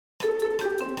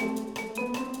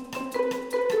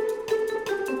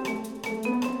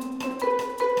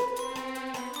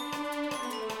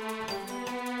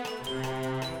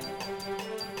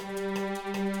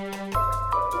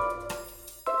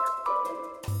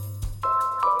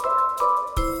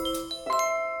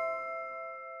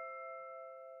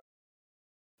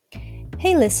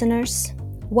Hey listeners,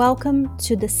 welcome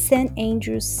to the St.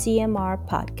 Andrews CMR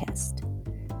podcast.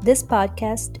 This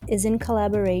podcast is in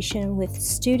collaboration with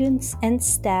students and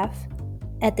staff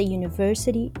at the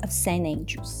University of St.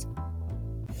 Andrews.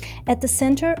 At the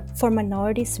Center for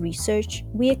Minorities Research,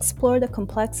 we explore the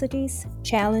complexities,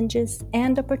 challenges,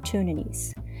 and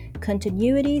opportunities,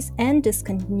 continuities and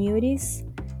discontinuities,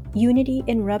 unity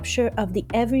and rupture of the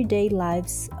everyday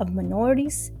lives of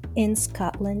minorities in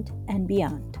Scotland and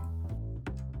beyond.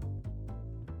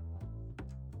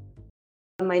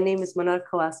 My name is Manar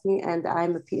Kawasmi, and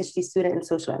I'm a PhD student in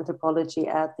social anthropology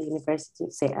at the University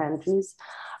of St. Andrews.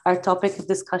 Our topic of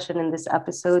discussion in this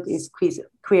episode is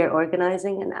queer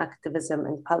organizing and activism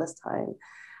in Palestine.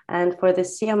 And for the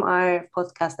CMR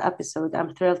podcast episode,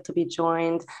 I'm thrilled to be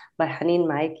joined by Haneen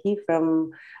Maiki,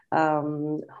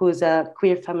 who's a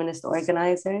queer feminist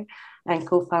organizer and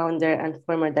co-founder and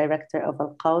former director of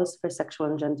Al-Qaws for Sexual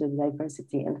and Gender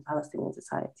Diversity in the Palestinian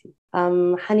Society.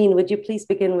 Haneen, would you please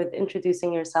begin with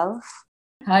introducing yourself?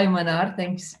 Hi, Manar.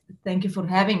 Thank you for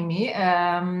having me.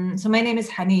 So my name is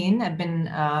Haneen. I've been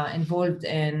involved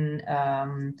in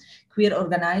queer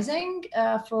organizing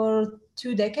for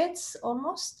 2 decades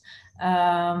almost.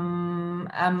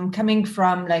 I'm coming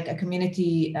from like a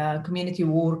community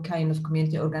work kind of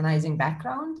community organizing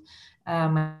background,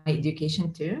 my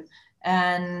education too.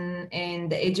 And in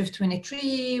the age of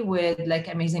 23, with like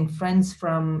amazing friends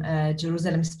from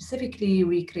Jerusalem specifically,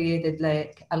 we created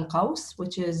like Al-Qaws,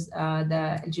 which is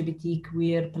the LGBT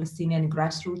queer Palestinian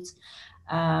grassroots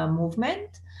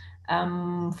movement.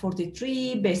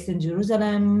 43, based in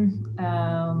Jerusalem,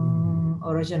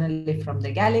 originally from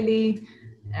the Galilee,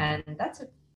 and that's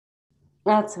it.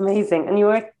 That's amazing. And you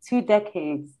worked 2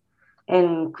 decades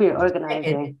in queer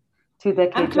organizing. 2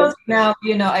 decades. I'm close now.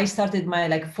 I started my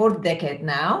 4th decade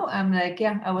now. I'm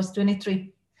I was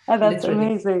 23. Oh, that's literally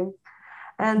amazing.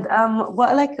 And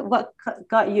what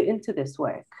got you into this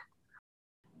work?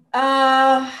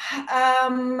 I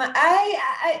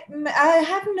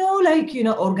have no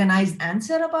organized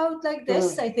answer about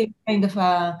this. I think kind of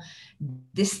a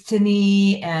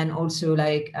destiny and also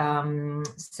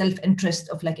self-interest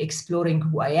of exploring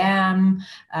who I am.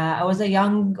 I was a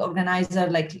young organizer,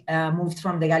 moved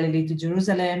from the Galilee to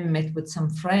Jerusalem, met with some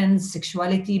friends.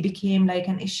 Sexuality became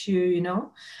an issue,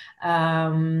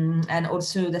 and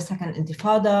also the second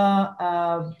Intifada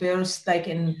burst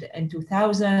in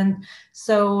 2000.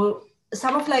 So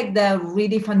some of the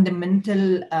really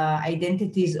fundamental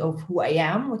identities of who I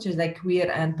am, which is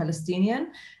queer and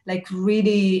Palestinian,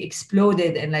 really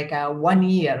exploded in 1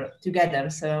 year together.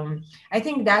 So I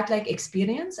think that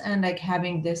experience and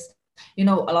having this, a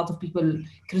lot of people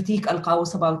critique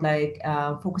Al-Qaws about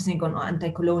focusing on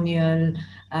anti-colonial,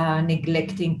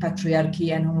 neglecting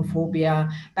patriarchy and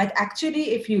homophobia. But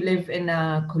actually, if you live in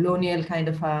a colonial kind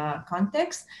of a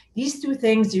context, these two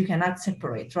things you cannot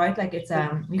separate, right?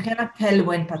 You cannot tell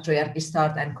when patriarchy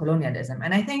starts and colonialism.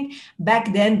 And I think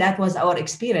back then that was our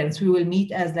experience. We will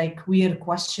meet as queer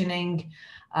questioning,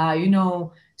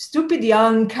 stupid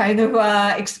young kind of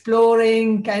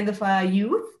exploring kind of a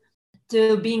youth,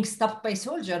 to being stopped by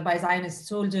Zionist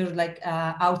soldier,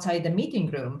 outside the meeting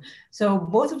room. So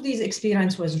both of these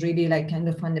experience was really kind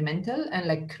of fundamental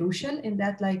and crucial in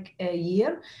that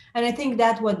year. And I think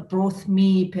that what brought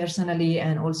me personally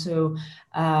and also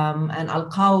and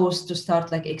Al-Qaws to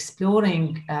start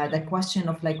exploring the question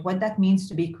of what that means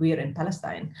to be queer in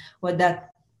Palestine, what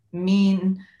that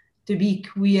mean to be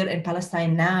queer in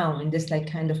Palestine now in this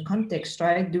kind of context,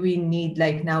 right? Do we need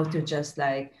now to just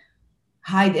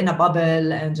hide in a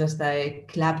bubble and just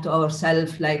clap to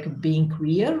ourselves being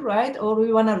queer, right? Or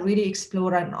we want to really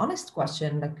explore an honest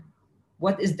question,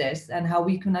 what is this and how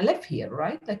we gonna live here,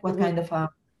 right? What kind of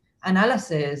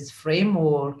analysis,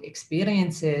 framework,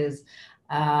 experiences,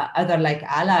 other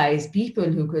allies, people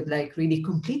who could really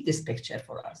complete this picture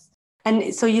for us.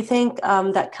 And so you think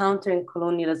that countering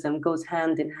colonialism goes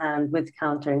hand in hand with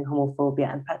countering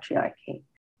homophobia and patriarchy?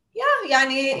 Yeah,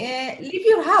 leave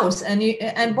your house and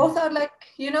both are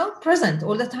present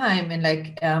all the time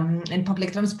in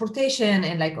public transportation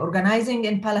and organizing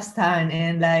in Palestine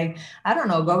and I don't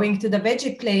know, going to the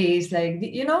veggie place,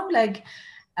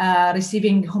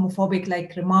 receiving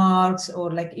homophobic remarks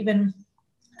or even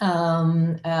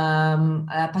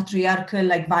patriarchal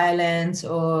violence,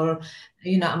 or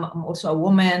I'm also a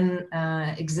woman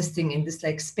existing in this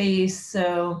space.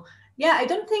 So yeah, I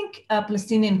don't think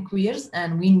Palestinian queers,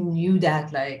 and we knew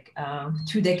that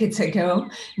 2 decades ago.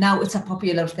 Now it's a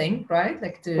popular thing, right?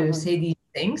 To say these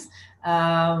things.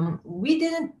 We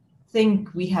didn't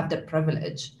think we have the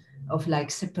privilege of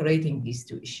separating these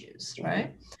two issues,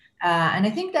 right? And I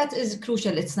think that is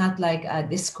crucial. It's not like a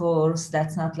discourse.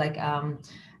 That's not like a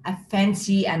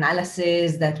fancy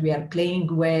analysis that we are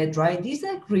playing with, right? These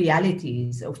are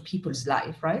realities of people's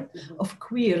life, right? Of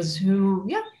queers who,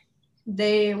 yeah,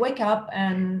 they wake up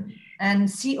and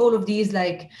see all of these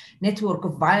like network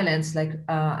of violence, like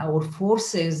our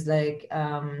forces, like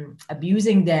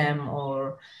abusing them,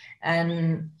 or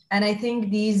and I think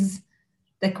these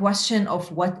the question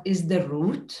of what is the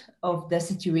root of the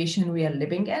situation we are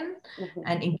living in,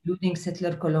 and including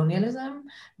settler colonialism,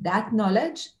 that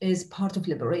knowledge is part of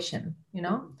liberation. You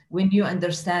know, when you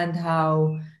understand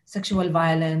how sexual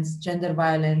violence, gender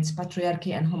violence,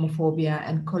 patriarchy and homophobia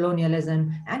and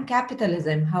colonialism and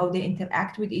capitalism, how they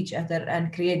interact with each other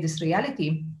and create this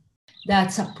reality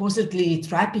that's supposedly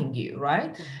trapping you,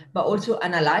 right? But also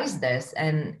analyze this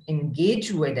and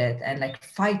engage with it and like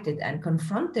fight it and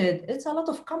confront it. It's a lot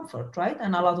of comfort, right?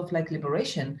 And a lot of like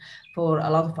liberation for a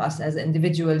lot of us as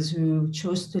individuals who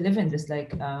chose to live in this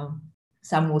like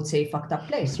some would say fucked up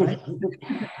place, right?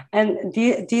 And do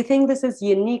you think this is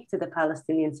unique to the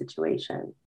Palestinian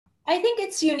situation? I think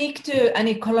it's unique to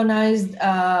any colonized,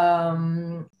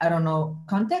 I don't know,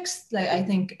 context. Like I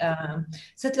think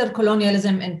settler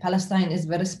colonialism in Palestine is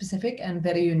very specific and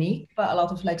very unique. But a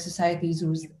lot of like societies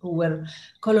who were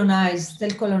colonized,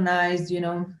 still colonized, you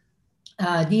know,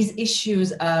 these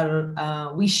issues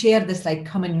are we share this like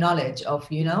common knowledge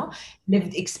of, you know,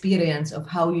 lived experience of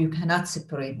how you cannot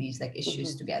separate these like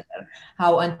issues together,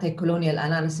 how anti-colonial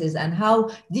analysis and how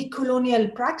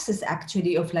decolonial praxis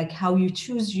actually of like how you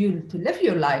choose you to live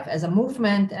your life as a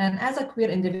movement and as a queer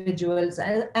individuals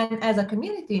and as a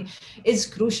community is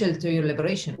crucial to your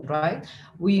liberation, right?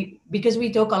 Because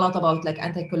we talk a lot about like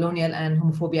anti-colonial and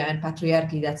homophobia and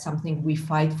patriarchy, that's something we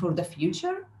fight for the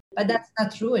future. But that's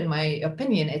not true, in my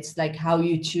opinion. It's like how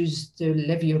you choose to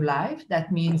live your life. That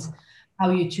means how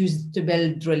you choose to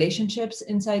build relationships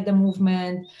inside the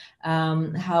movement,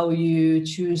 how you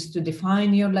choose to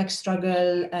define your like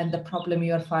struggle and the problem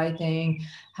you are fighting,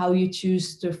 how you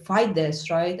choose to fight this,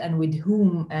 right? And with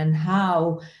whom and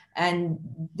how. And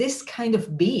this kind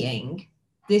of being,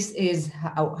 this is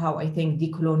how I think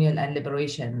decolonial and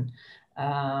liberation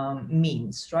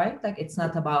means, right? Like it's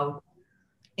not about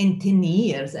in 10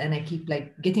 years, and I keep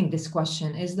like getting this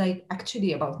question, is like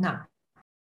actually about now.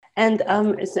 And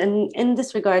in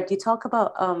this regard, you talk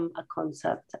about a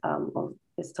concept, or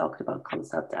is talked about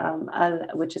concept,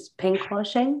 which is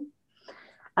pinkwashing.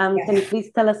 Can you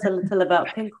please tell us a little about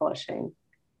pinkwashing?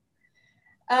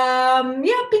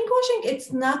 Yeah, pinkwashing,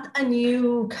 it's not a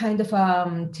new kind of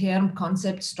term,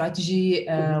 concept, strategy,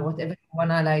 whatever you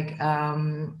wanna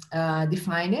like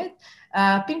define it.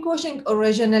 Pinkwashing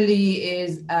originally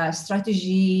is a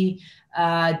strategy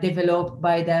developed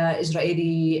by the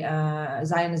Israeli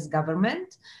Zionist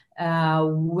government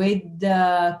with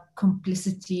the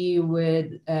complicity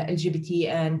with LGBT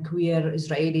and queer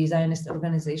Israeli Zionist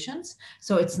organizations.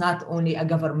 So it's not only a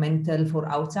governmental for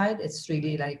outside, it's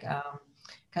really like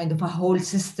kind of a whole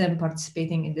system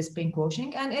participating in this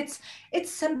pinkwashing. And it's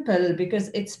simple because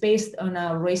it's based on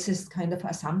a racist kind of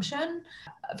assumption.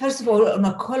 First of all, on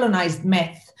a colonized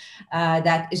myth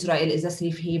that Israel is a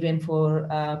safe haven for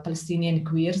Palestinian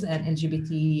queers and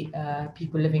LGBT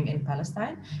people living in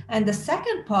Palestine. And the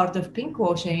second part of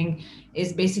pinkwashing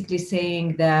is basically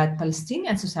saying that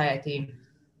Palestinian society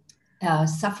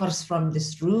suffers from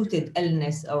this rooted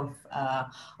illness of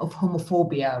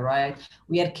homophobia, right?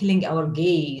 We are killing our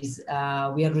gays.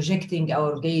 We are rejecting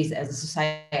our gays as a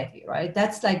society, right?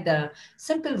 That's like the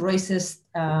simple racist.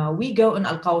 We go in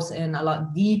Al-Qaws in a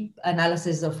lot deep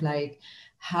analysis of like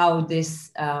how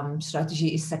this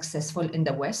strategy is successful in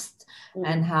the West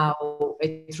and how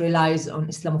it relies on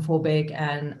Islamophobic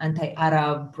and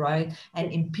anti-Arab, right?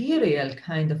 And imperial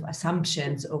kind of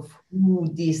assumptions of who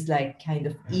these like kind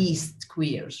of East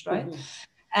queers, right?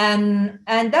 And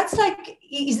that's like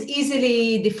is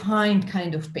easily defined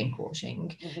kind of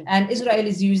pinkwashing. And Israel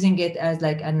is using it as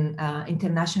like an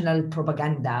international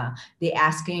propaganda. They're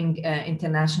asking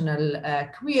international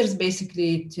queers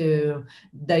basically to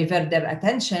divert their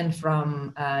attention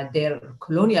from their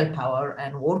colonial power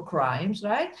and war crimes,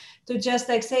 right? To just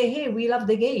like say, hey, we love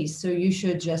the gays, so you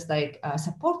should just like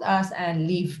support us and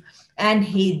leave and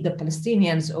hate the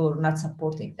Palestinians or not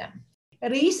supporting them.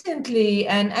 Recently,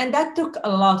 and that took a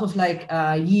lot of like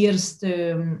years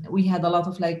to, we had a lot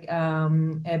of like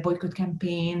boycott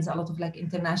campaigns, a lot of like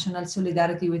international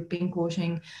solidarity with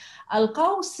pinkwashing.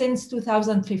 Al-Qaws since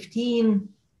 2015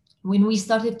 when we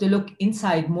started to look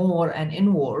inside more and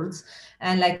inwards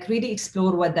and like really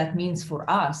explore what that means for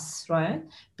us, right?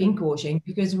 Pinkwashing,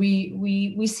 because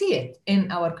we see it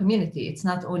in our community. It's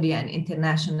not only an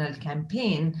international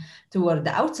campaign toward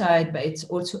the outside, but it's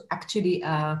also actually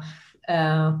a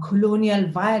colonial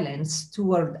violence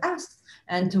toward us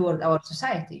and toward our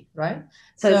society, right?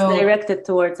 So it's directed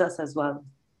towards us as well.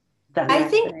 I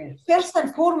think first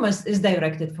and foremost is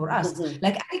directed for us.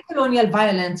 Like any colonial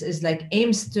violence is like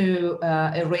aims to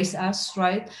erase us,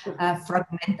 right?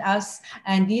 Fragment us.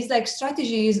 And these like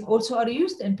strategies also are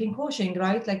used in pinkwashing,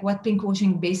 right? Like what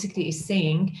pinkwashing basically is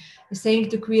saying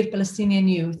to queer Palestinian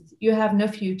youth, you have no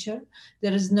future.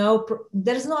 There is no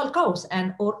al-Qaws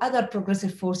and or other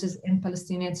progressive forces in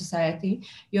Palestinian society.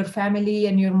 Your family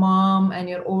and your mom and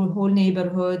your whole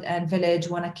neighborhood and village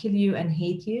want to kill you and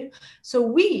hate you. So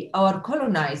we, our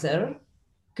colonizer,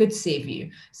 could save you.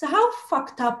 So how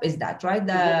fucked up is that, right?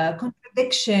 The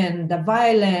contradiction, the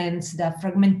violence, the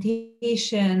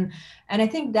fragmentation. And I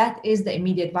think that is the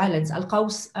immediate violence.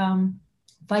 Al-Qaws,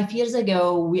 5 years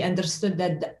ago, we understood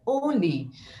that the only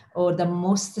or the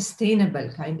most sustainable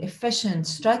kind efficient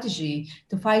strategy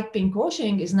to fight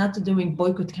pinkwashing is not to doing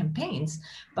boycott campaigns,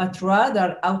 but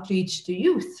rather outreach to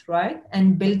youth, right?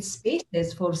 And build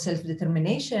spaces for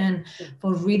self-determination,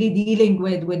 for really dealing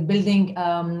with building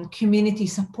community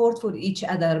support for each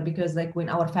other, because like when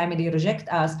our family reject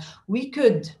us, we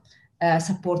could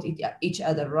support each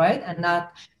other, right? And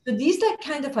not so these like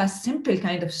kind of a simple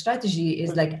kind of strategy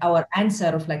is like our answer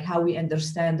of like how we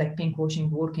understand like pinkwashing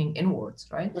working inwards,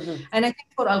 right? And I think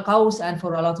for Al-Qaws and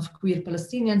for a lot of queer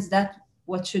Palestinians, that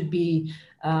what should be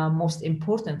most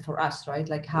important for us, right?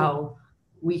 Like how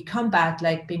we combat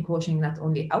like pinkwashing not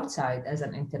only outside as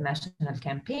an international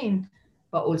campaign,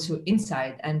 but also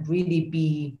inside and really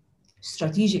be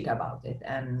strategic about it.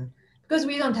 And because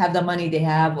we don't have the money they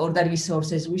have or the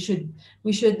resources, we should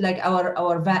like our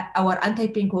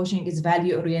anti-pinkwashing is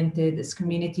value oriented, is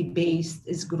community based,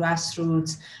 is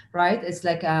grassroots, right? It's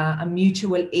like a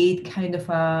mutual aid kind of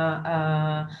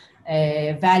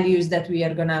values that we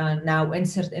are gonna now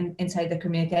insert inside the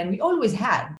community, and we always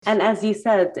had. And as you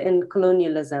said, in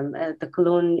colonialism, the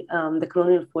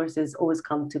colonial forces always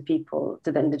come to people,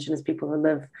 to the indigenous people who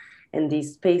live in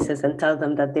these spaces, and tell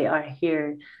them that they are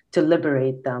here to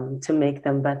liberate them, to make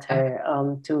them better,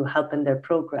 to help in their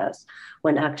progress,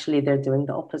 when actually they're doing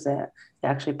the opposite. They're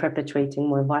actually perpetuating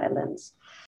more violence.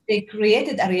 They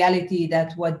created a reality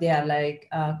that what they are like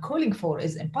calling for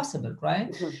is impossible,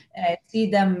 right? See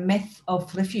the myth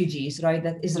of refugees, right?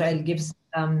 That Israel gives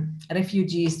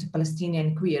refugees to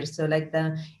Palestinian queers. So like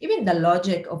even the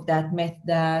logic of that myth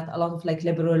that a lot of like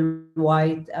liberal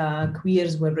white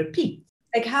queers will repeat.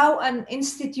 Like how an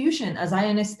institution, a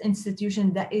Zionist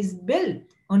institution that is built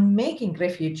on making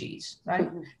refugees,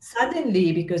 right?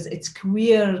 Suddenly, because it's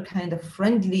queer kind of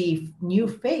friendly new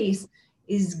face,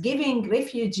 is giving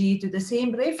refugee to the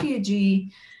same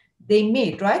refugee they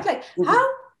made, right? Like how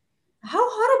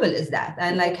horrible is that?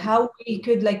 And like how we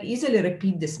could like easily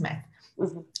repeat this myth.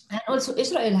 And also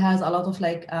Israel has a lot of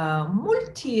like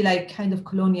multi like kind of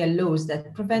colonial laws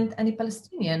that prevent any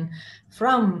Palestinian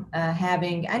from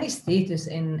having any status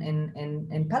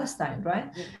in Palestine, right?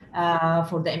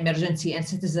 For the emergency and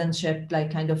citizenship,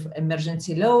 like kind of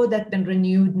emergency law that's been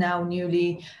renewed now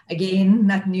newly, again,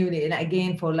 not newly, and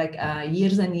again for like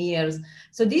years and years.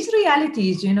 So these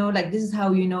realities, like this is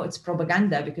how it's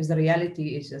propaganda, because the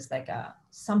reality is just like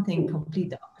something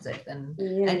complete opposite. And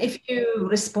if you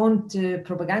respond to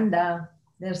propaganda,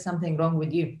 there's something wrong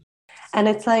with you. And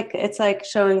it's like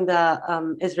showing that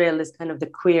Israel is kind of the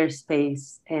queer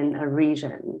space in a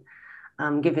region,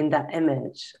 giving that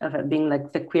image of it being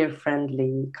like the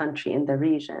queer-friendly country in the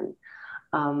region,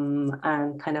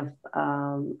 and kind of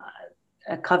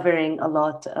covering a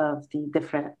lot of the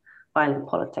different violent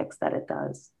politics that it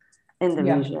does in the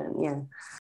region. Yeah.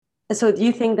 So do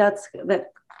you think that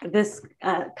this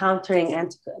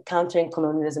countering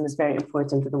colonialism is very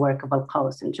important to the work of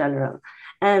Al-Qaws in general?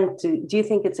 And do you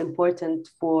think it's important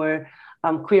for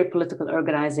queer political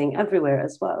organizing everywhere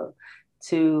as well,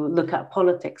 to look at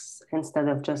politics instead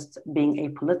of just being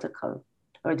apolitical?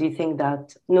 Or do you think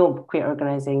that no, queer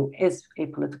organizing is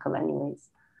apolitical anyways?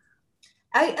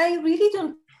 I really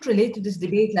don't relate to this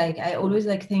debate. Like I always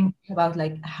like think about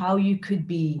like how you could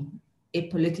be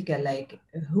apolitical, like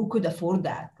who could afford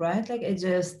that, right? Like it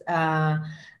just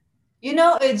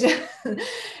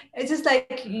it's just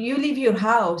like you leave your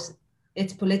house,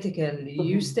 it's political.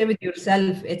 You stay with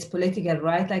yourself, it's political,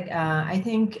 right? Like I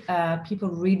think people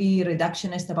really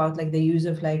reductionist about like the use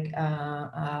of like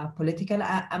political.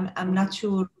 I'm not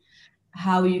sure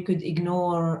how you could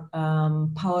ignore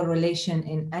power relation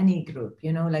in any group,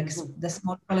 like the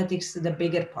small politics to the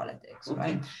bigger politics,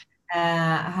 right?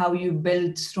 How you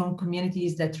build strong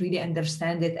communities that really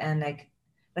understand it and like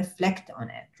reflect on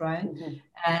it, right?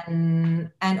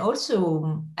 And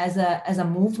also as a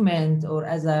movement or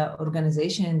as a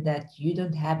organization that you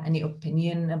don't have any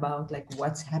opinion about like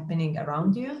what's happening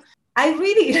around you. I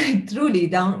really like, truly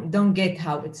don't get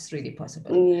how it's really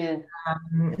possible. Yeah.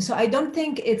 So I don't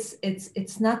think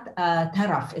it's not a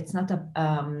tariff. It's not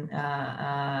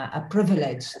a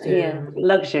privilege.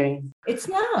 Luxury. It's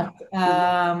not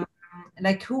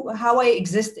like how I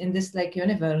exist in this like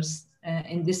universe,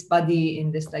 in this body,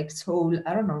 in this like soul.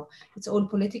 I don't know. It's all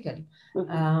political.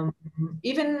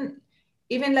 Even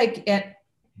like.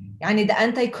 يعني the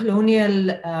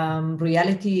anti-colonial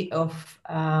reality of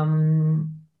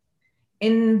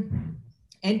in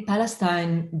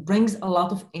Palestine brings a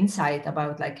lot of insight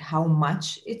about like how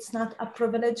much it's not a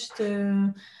privilege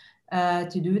to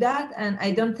do that. And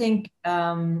I don't think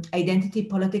identity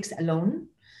politics alone,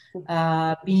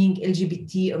 being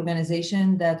LGBT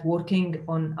organization that working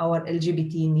on our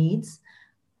LGBT needs.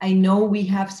 I know we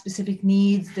have specific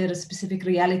needs, there are specific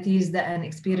realities and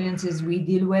experiences we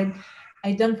deal with.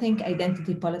 I don't think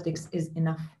identity politics is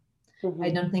enough.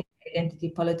 I don't think identity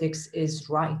politics is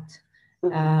right.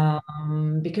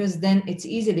 Because then it's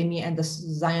easily me and the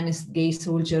Zionist gay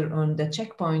soldier on the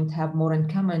checkpoint have more in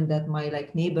common than my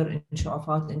like neighbor in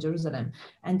Shu'afat in Jerusalem.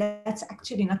 And that's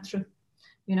actually not true,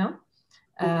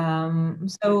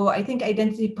 So I think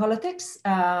identity politics,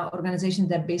 organizations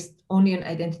that based only on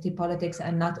identity politics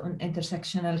and not on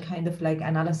intersectional kind of like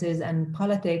analysis and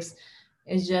politics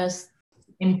is just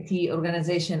empty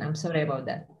organization. I'm sorry about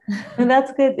that. And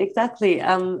that's good, exactly.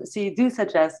 So you do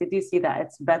see that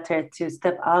it's better to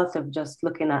step out of just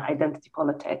looking at identity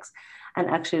politics and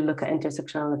actually look at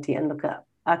intersectionality and look at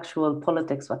actual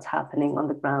politics, what's happening on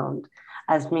the ground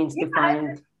as means to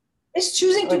find. It's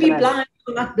choosing to be blind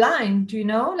or not blind,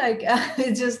 like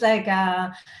it's just like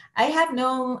I have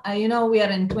no, we are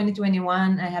in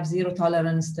 2021. I have zero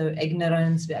tolerance to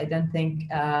ignorance. I don't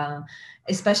think,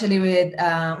 especially with,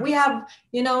 we have,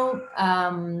 in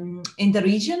the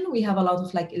region, we have a lot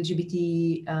of like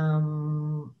LGBT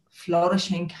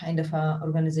flourishing kind of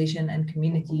organization and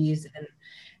communities.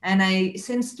 And I,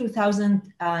 since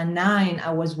 2009,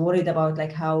 I was worried about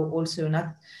like how also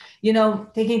not,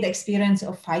 taking the experience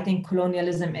of fighting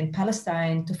colonialism in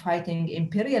Palestine to fighting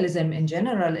imperialism in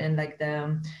general in like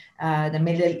the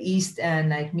Middle East and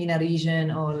like MENA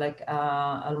region or like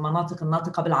المناطق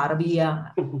الناطقة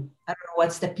بالعربية. I don't know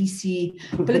what's the PC,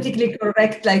 politically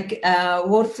correct like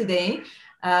word today.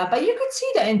 But you could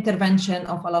see the intervention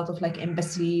of a lot of like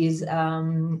embassies,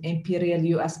 imperial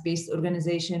US-based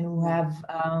organization who have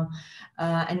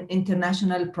an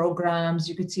international programs.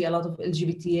 You could see a lot of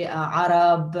LGBT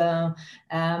Arab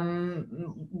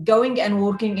going and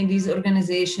working in these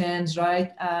organizations,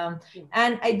 right?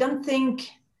 And I don't think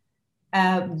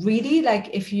really like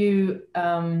if you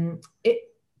want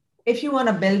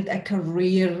to build a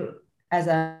career as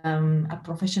a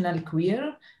professional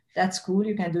queer, that's cool,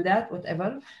 you can do that,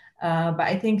 whatever. But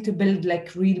I think to build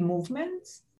like real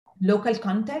movements, local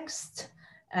context,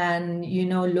 and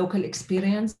local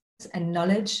experience and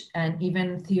knowledge, and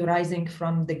even theorizing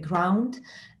from the ground,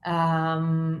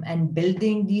 and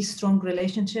building these strong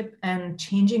relationship and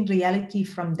changing reality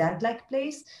from that like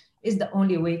place is the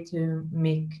only way to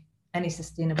make any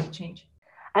sustainable change.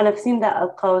 And I've seen that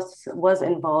Al-Qaws was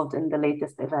involved in the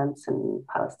latest events in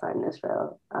Palestine,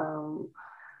 Israel.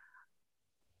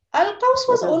 Al-Qaws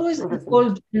was always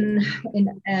involved in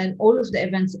all of the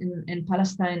events in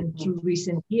Palestine through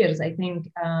recent years. I think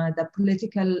the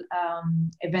political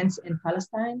events in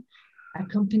Palestine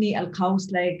accompany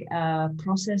Al-Qaws like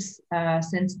process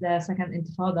since the Second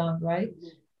Intifada, right?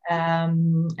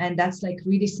 And that's like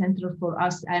really central for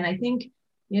us. And I think,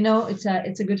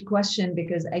 it's a good question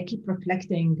because I keep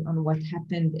reflecting on what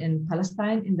happened in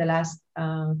Palestine in the last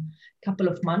couple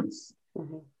of months.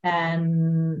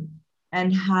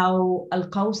 And how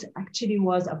Al-Qaws actually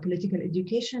was a political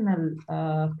educational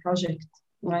project,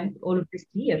 right? All of these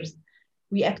years.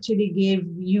 We actually gave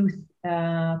youth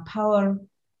power,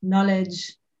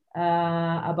 knowledge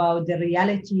about the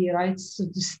reality, right? So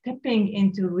stepping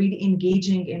into really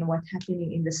engaging in what's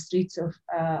happening in the streets of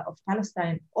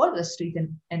Palestine, all the streets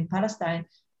in Palestine,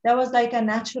 that was like a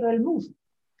natural move.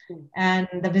 And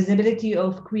the visibility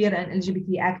of queer and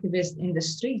LGBT activists in the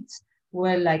streets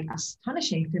were like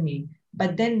astonishing to me.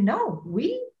 But then no,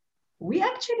 we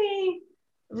actually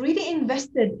really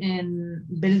invested in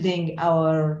building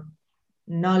our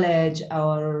knowledge,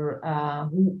 our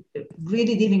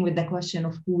really dealing with the question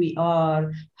of who we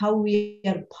are, how we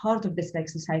are part of this like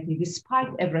society, despite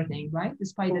everything, right?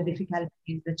 Despite the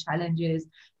difficulties, the challenges,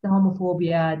 the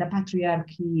homophobia, the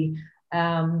patriarchy.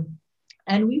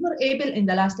 And we were able in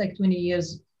the last like 20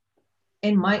 years,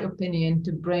 in my opinion,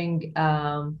 to bring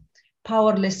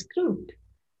powerless group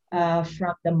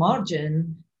from the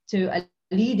margin to a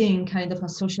leading kind of a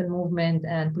social movement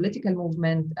and political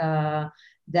movement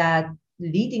that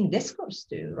leading discourse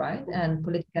to, right? And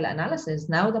political analysis.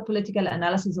 Now the political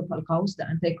analysis of Al-Qaws, the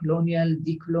anti-colonial,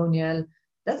 decolonial,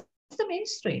 that's the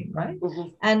mainstream, right?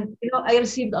 And, I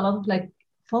received a lot of like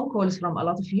phone calls from a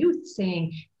lot of youth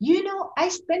saying, I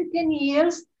spent 10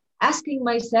 years asking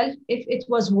myself if it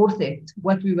was worth it,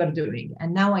 what we were doing.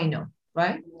 And now I know,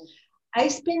 right? I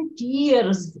spent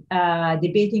years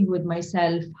debating with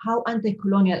myself how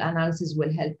anti-colonial analysis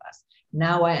will help us.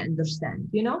 Now I understand,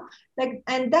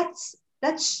 and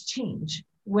that's change.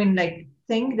 When like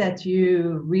thing that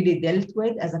you really dealt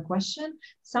with as a question,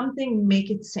 something make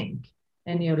it sink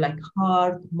in your like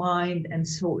heart, mind, and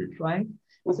soul, right?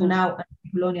 So now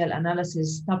colonial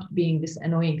analysis stopped being this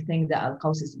annoying thing that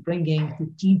Al-Qaws is bringing to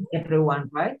teach everyone,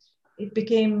 right? It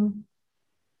became,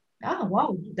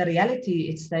 wow, the reality,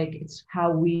 it's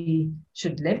how we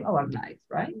should live our life,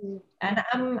 right? And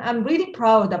I'm really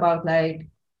proud about like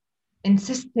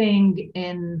insisting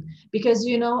in, because,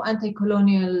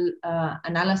 anti-colonial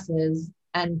analysis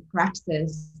and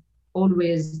praxis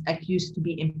always accused to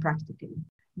be impractical.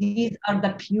 These are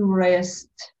the purest,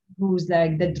 who's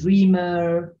like the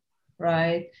dreamer,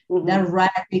 right? The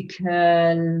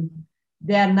radical.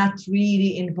 They're not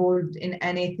really involved in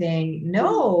anything.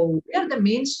 No, we are the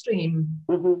mainstream.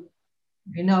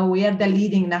 We are the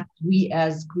leading, not we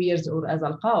as queers or as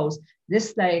Al-Qaws.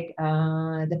 This like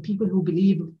the people who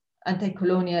believe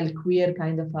anti-colonial queer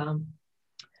kind of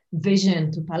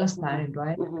vision to Palestine,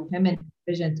 right? Feminist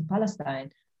vision to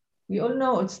Palestine. We all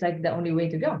know it's like the only way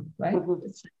to go, right?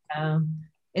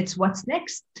 It's what's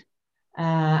next.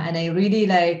 And I really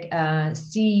like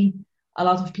see a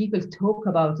lot of people talk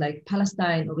about like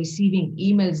Palestine or receiving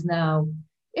emails now.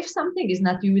 If something is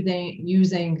not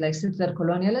using like settler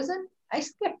colonialism, I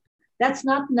skip. That's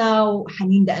not now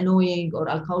Hanin the annoying or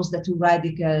Al-Qaws the too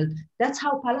radical. That's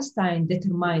how Palestine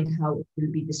determined how it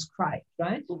will be described,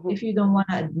 right? If you don't want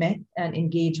to admit and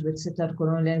engage with settler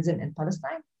colonialism in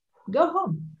Palestine, go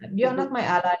home. You're not my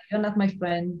ally. You're not my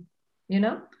friend,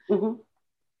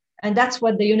 And that's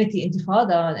what the Unity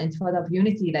Intifada of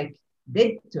Unity, like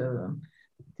did to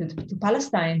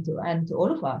Palestine and to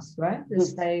all of us, right?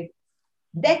 It's like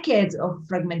decades of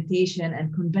fragmentation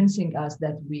and convincing us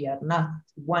that we are not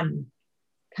one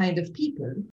kind of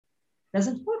people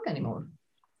doesn't work anymore.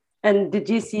 And did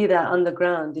you see that on the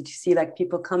ground? Did you see like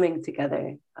people coming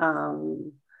together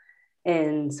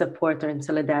in support or in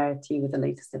solidarity with the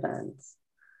latest events?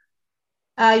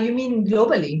 You mean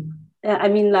globally? I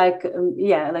mean, like,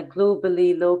 like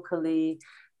globally, locally.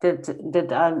 Did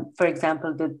for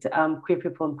example, did queer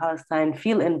people in Palestine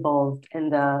feel involved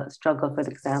in the struggle, for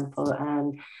example,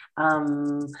 and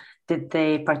did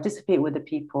they participate with the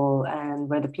people, and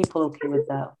were the people okay with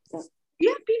that?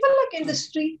 Yeah, people like in the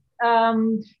street.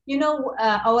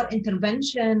 Our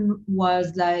intervention was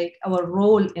like our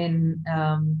role in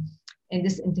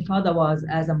this intifada was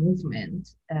as a movement,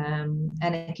 and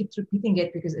I keep repeating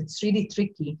it because it's really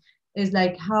tricky. Is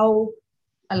like how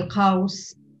Al-Qaws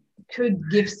could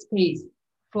give space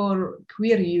for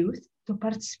queer youth to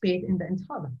participate in the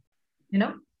intifada.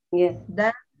 Yeah,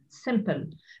 that's simple.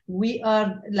 We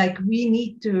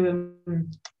need to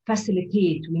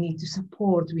facilitate, we need to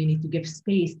support, we need to give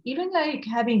space, even like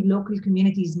having local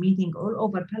communities meeting all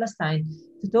over Palestine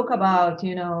to talk about,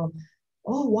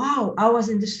 oh, wow, I was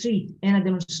in the street in a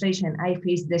demonstration, I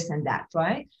faced this and that,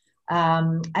 right?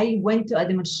 I went to a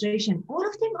demonstration, all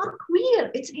of them are queer,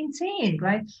 it's insane,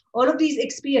 right? All of these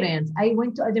experience, I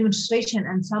went to a demonstration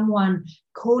and someone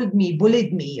called me,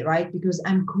 bullied me, right? Because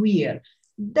I'm queer.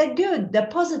 The good, the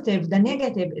positive, the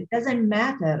negative, it doesn't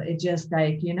matter. It's just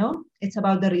like, it's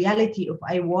about the reality of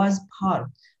I was part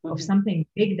of something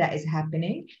big that is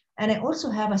happening. And I also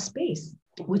have a space,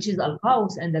 which is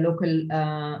Al-Qaws and the local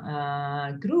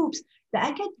groups that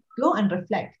I can go and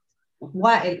reflect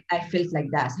why I felt like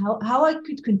that, how I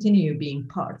could continue being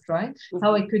part, right?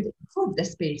 How I could improve the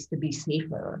space to be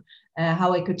safer,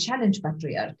 how I could challenge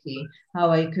patriarchy, how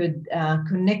I could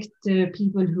connect to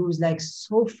people who's like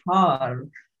so far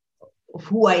of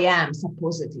who I am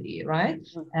supposedly, right?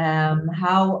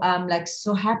 How I'm like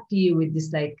so happy with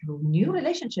this like new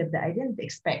relationship that I didn't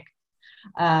expect.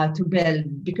 to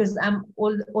build, because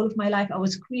all of my life I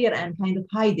was queer and kind of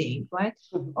hiding, right?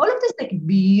 All of this like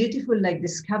beautiful like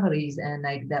discoveries and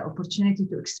like the opportunity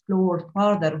to explore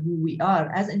further who we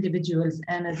are as individuals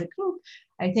and as a group.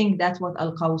 I think that's what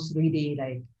Al-Qaws really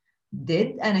like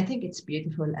did, and I think it's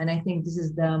beautiful, and I think this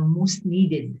is the most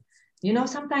needed.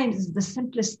 Sometimes it's the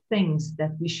simplest things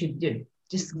that we should do.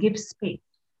 Just give space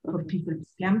for people to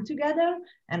come together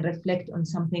and reflect on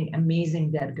something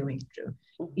amazing they're going through.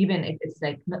 Even if it's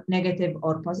like negative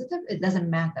or positive, it doesn't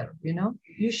matter,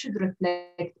 You should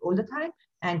reflect all the time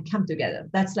and come together.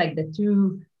 That's like the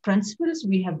two principles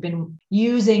we have been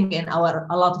using in our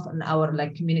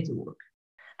like community work.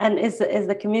 And is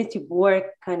the community work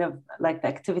kind of like the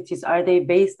activities, are they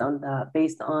based on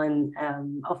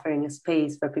offering a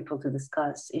space for people to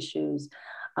discuss issues?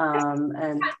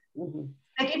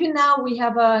 Like even now we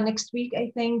have next week,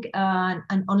 I think,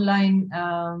 an online,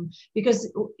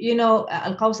 because,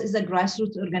 Al-Qaws is a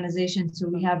grassroots organization. So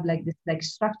we have like this like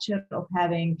structure of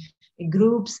having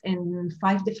groups in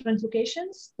 5 different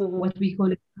locations, what we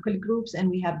call local groups. And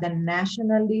we have the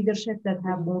national leadership that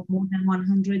have more than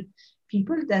 100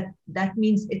 people. That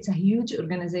means it's a huge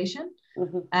organization.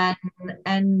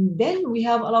 And then we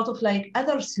have a lot of like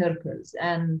other circles,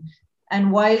 and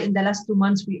while in the last 2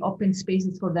 months we opened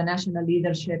spaces for the national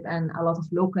leadership and a lot of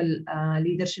local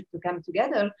leadership to come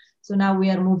together, so now we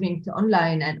are moving to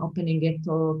online and opening it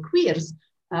to queers,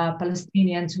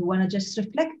 Palestinians who want to just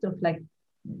reflect of like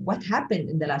what happened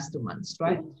in the last 2 months,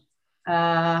 right?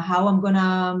 How I'm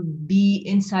gonna be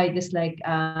inside this like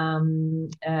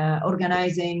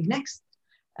organizing next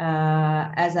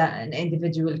as an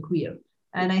individual queer.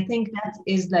 And I think that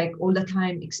is like all the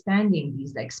time expanding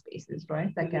these like spaces,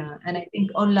 right? Like, and I think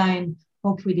online,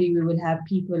 hopefully we will have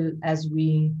people as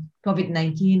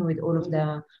COVID-19 with all of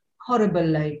the horrible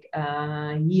like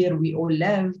year we all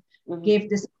lived, gave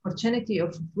this opportunity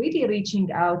of really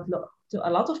reaching out to a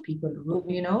lot of people,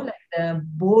 like the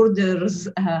borders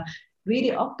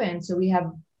really open. So we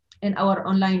have in our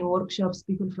online workshops,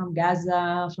 people from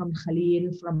Gaza, from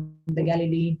Khalil, from the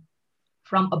Galilee,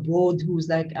 from abroad, who's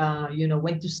like,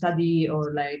 went to study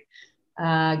or like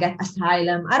get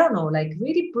asylum. I don't know, like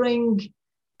really bring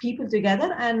people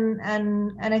together. And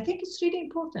I think it's really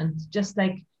important, just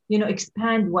like,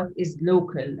 expand what is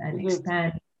local and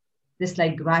expand this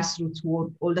like grassroots work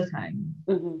all the time.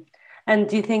 And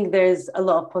do you think there's a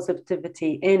lot of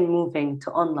positivity in moving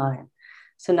to online?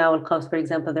 So now in clubs, for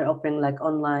example, they're offering like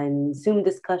online Zoom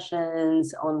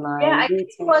discussions, online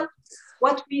meetings. I think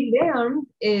what we learned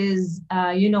is,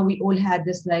 we all had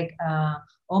this like,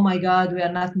 oh my God, we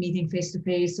are not meeting face to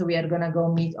face, so we are gonna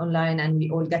go meet online, and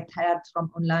we all get tired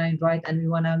from online, right? And we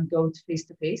wanna go to face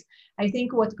to face. I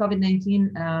think what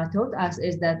COVID-19 taught us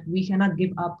is that we cannot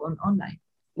give up on online,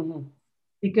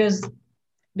 because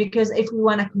if we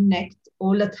wanna connect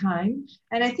all the time,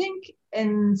 and I think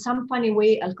in some funny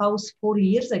way, Al-Qaws 4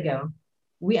 years ago,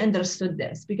 we understood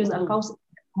this, because Al-Qaws is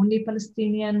the only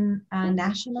Palestinian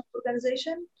national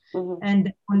organization and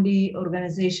the only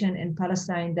organization in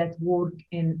Palestine that work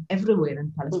in everywhere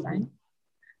in Palestine,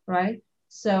 right?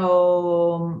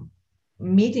 So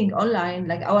meeting online,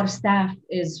 like our staff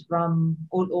is from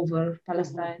all over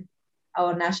Palestine.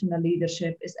 Our national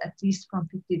leadership is at least from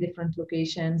 50 different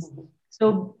locations.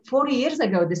 So 4 years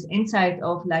ago, this insight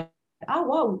of like, oh,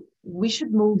 wow, we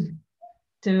should move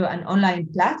to an online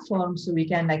platform so we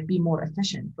can like be more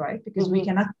efficient, right? Because we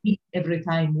cannot meet every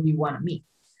time we want to meet.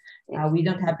 We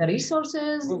don't have the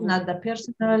resources, not the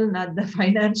personal, not the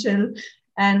financial.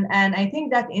 And I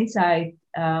think that insight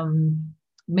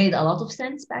made a lot of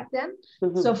sense back then.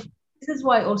 So this is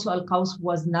why also Al-Qaws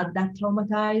was not that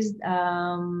traumatized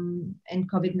in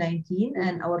COVID-19,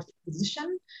 and our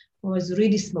transition was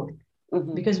really smooth.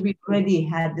 Because we already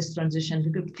had this transition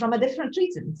from a different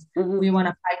reasons. We want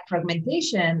to fight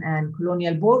fragmentation and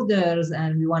colonial borders,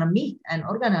 and we want to meet and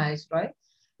organize, right?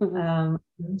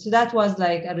 So that was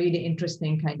like a really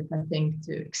interesting kind of a thing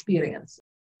to experience.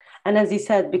 And as you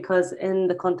said, because in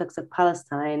the context of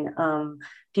Palestine,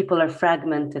 people are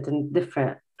fragmented in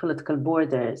different political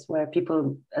borders, where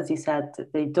people, as you said,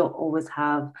 they don't always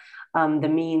have the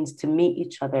means to meet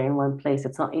each other in one place.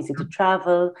 It's not easy to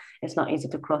travel. It's not easy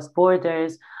to cross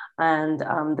borders. And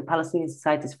the Palestinian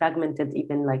society is fragmented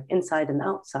even like inside and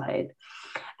outside.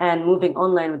 And moving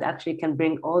online would actually can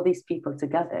bring all these people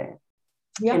together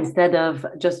instead of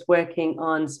just working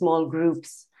on small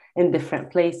groups in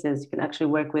different places. You can actually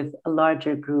work with a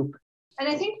larger group. And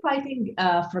I think fighting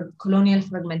for colonial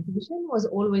fragmentation was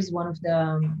always one of the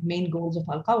main goals of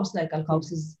Al-Qaws. Like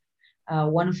Al-Qaws is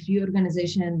one of few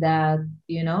organizations that,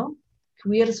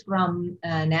 queers from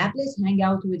Nablus hang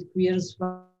out with queers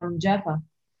from Jaffa.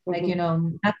 like,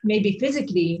 not maybe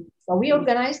physically, but we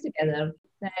organized together.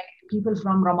 Like people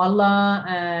from Ramallah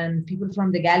and people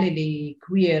from the Galilee,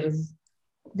 queers,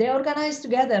 they organized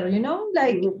together,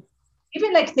 like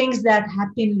even like things that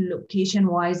happen location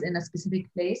wise in a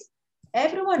specific place,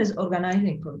 everyone is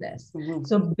organizing for this.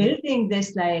 So building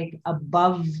this like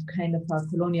above kind of a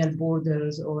colonial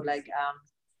borders, or like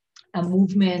a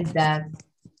movement that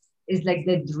is like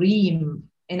the dream,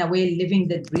 in a way, living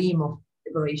the dream of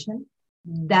liberation.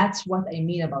 That's what I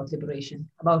mean about liberation,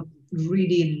 about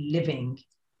really living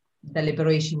the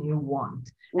liberation you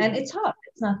want. And it's hard.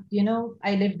 It's not,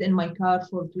 I lived in my car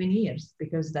for 20 years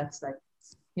because that's like,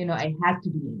 I had to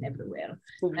be in everywhere.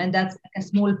 And that's a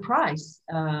small price,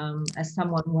 as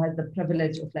someone who has the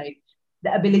privilege of like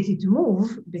the ability to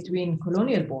move between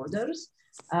colonial borders.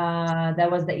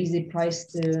 That was the easy price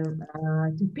to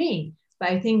pay. But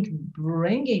I think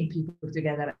bringing people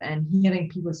together and hearing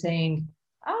people saying,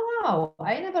 oh, wow,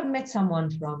 I never met someone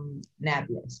from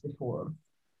Nablus before.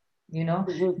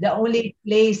 The only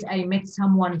place I met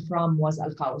someone from was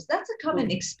Al-Qaus. That's a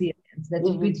common experience that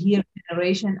you could hear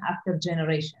generation after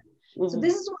generation. So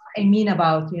this is what I mean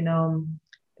about,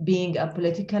 being a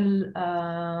political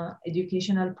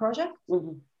educational project.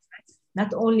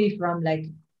 Not only from like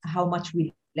how much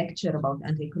we lecture about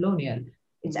anti-colonial,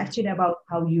 it's actually about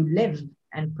how you live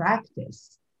and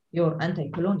practice your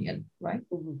anti-colonial, right?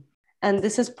 And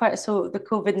this is part, so the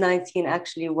COVID-19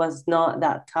 actually was not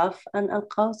that tough on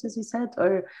Al-Qaus, as you said,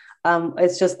 or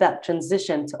it's just that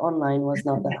transition to online was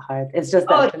not that hard. It's just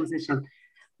that transition.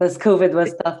 Because COVID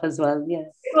was tough as well,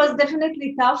 yes. It was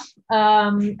definitely tough.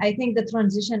 I think the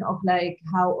transition of like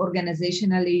how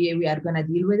organizationally we are going to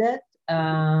deal with it,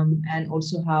 and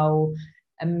also how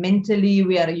mentally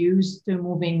we are used to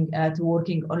moving to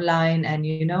working online, and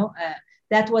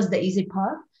that was the easy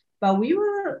part. But we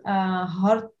were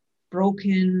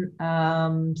heartbroken,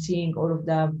 seeing all of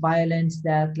the violence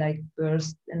that like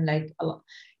burst, and like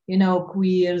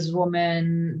queers,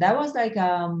 women. That was like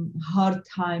a hard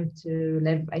time to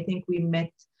live. I think we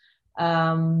met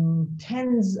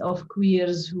tens of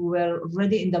queers who were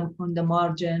already on the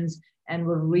margins and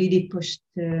were really pushed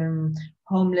to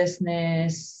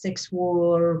homelessness, sex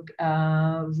work,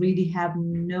 really have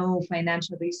no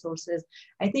financial resources.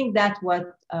 I think that's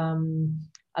what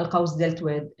Al-Qaus dealt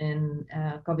with in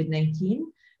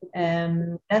COVID-19.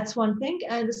 That's one thing.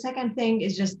 And the second thing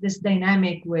is just this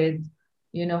dynamic with,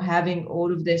 having all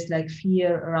of this like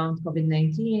fear around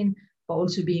COVID-19, but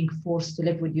also being forced to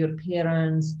live with your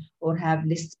parents or have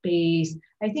less space.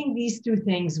 I think these two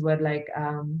things were like,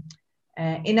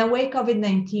 in a way,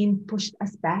 COVID-19 pushed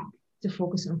us back to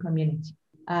focus on community.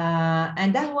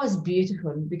 And that was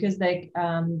beautiful because like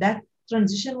that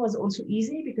transition was also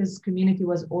easy because community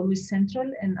was always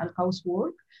central in Al-Qaus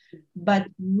work, but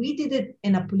we did it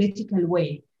in a political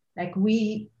way. Like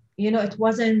it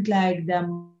wasn't like the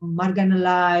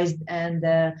marginalized and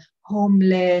the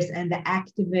homeless and the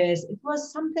activists. It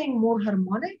was something more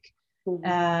harmonic.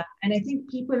 And I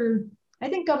think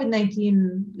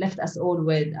COVID-19 left us all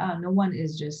with, no one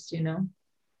is just,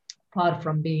 far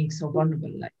from being so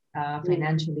vulnerable, like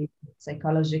financially,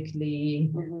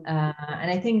 psychologically.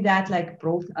 And I think that like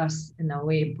brought us in a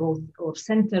way, brought or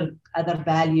centered other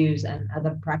values and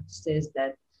other practices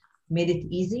that made it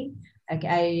easy.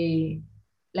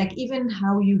 Like even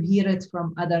how you hear it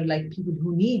from other like people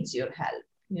who needs your help,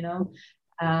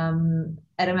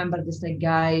 I remember this like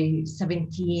guy,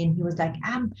 17, he was like,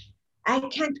 I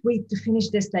can't wait to finish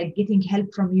this, like getting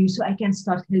help from you so I can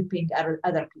start helping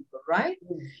other people, right?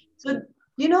 So,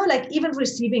 like even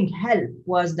receiving help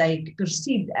was like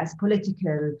perceived as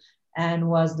political and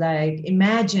was like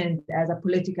imagined as a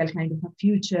political kind of a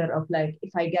future of like,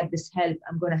 if I get this help,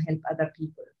 I'm going to help other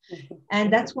people.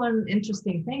 And that's one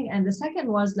interesting thing. And the second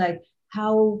was like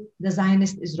how the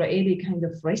Zionist Israeli kind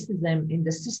of racism in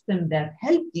the system that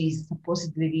helped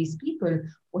supposedly these people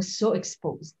was so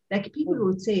exposed. Like people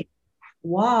would say,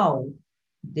 wow,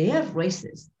 they are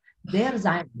racist, they are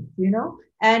Zionists,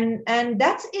 and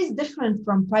that is different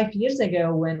from 5 years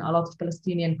ago when a lot of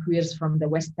Palestinian queers from the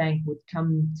West Bank would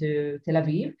come to Tel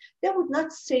Aviv. They would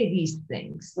not say these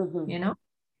things,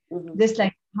 This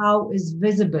like how is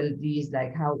visible these,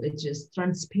 like how it's just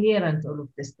transparent, all of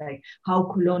this, like how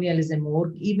colonialism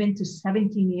work, even to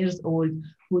 17 years old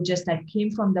who just like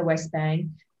came from the West Bank,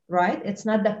 right? It's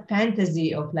not the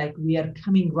fantasy of like, we are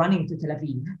coming running to Tel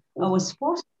Aviv. I was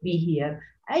forced to be here.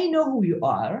 I know who you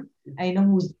are. I know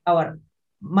who's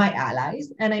my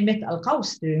allies, and I met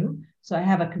Al-Qaus too. So I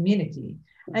have a community.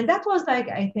 And that was like,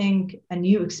 I think, a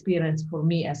new experience for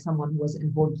me as someone who was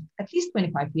involved at least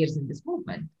 25 years in this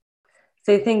movement.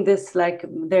 So I think this, like,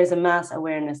 there's a mass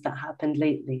awareness that happened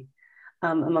lately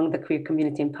among the queer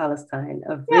community in Palestine,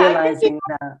 of Yeah, I think realizing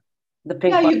that the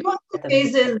pinkwashing. you go through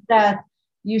phases that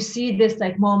you see this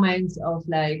like moments of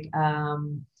like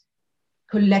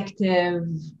collective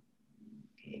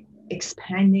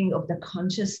expanding of the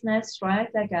consciousness, right?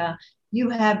 Like you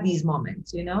have these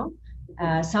moments, you know,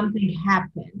 something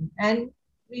happened, and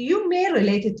you may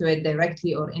relate it to it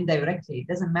directly or indirectly. It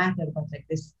doesn't matter, but like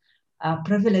this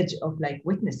privilege of like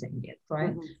witnessing it,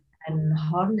 right? And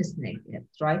harnessing it,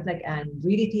 right? Like, and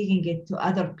really taking it to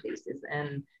other places,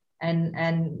 and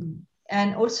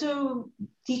also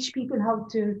teach people how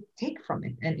to take from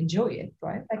it and enjoy it,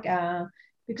 right? Like,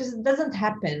 because it doesn't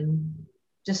happen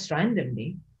just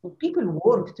randomly. People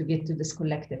work to get to this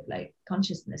collective like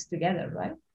consciousness together,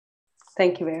 right?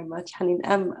 Thank you very much, Haneen.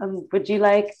 Would you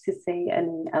like to say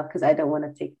any, because I don't want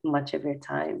to take much of your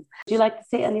time, would you like to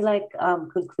say any like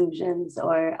conclusions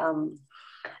or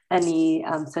any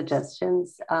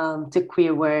suggestions to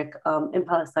queer work in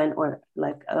Palestine or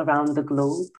like around the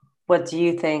globe? What do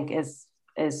you think is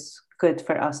good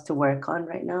for us to work on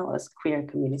right now as queer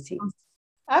community?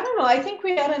 I don't know. I think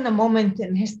we are in a moment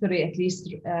in history, at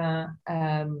least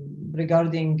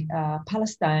regarding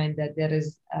Palestine, that there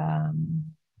is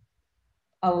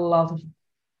a lot of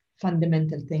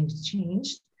fundamental things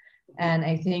changed. And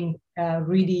I think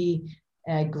really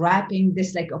grabbing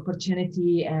this like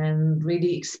opportunity and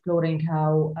really exploring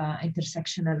how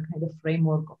intersectional kind of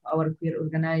framework of our queer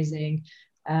organizing,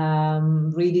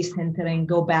 really centering,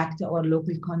 go back to our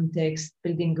local context,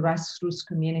 building grassroots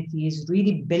communities,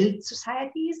 really build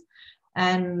societies.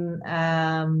 And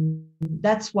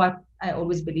that's what I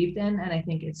always believed in. And I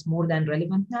think it's more than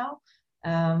relevant now.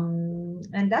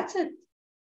 And that's it.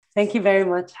 Thank you very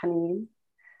much, Haneen,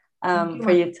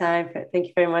 for your time. Thank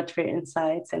you very much for your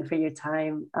insights and for your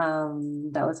time.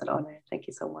 That was an honor. Thank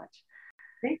you so much.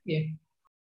 Thank you.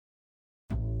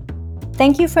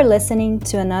 Thank you for listening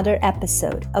to another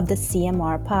episode of the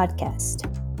CMR podcast.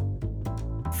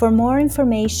 For more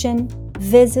information,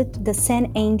 visit the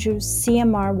St. Andrews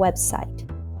CMR website,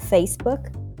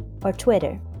 Facebook, or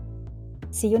Twitter.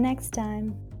 See you next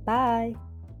time. Bye.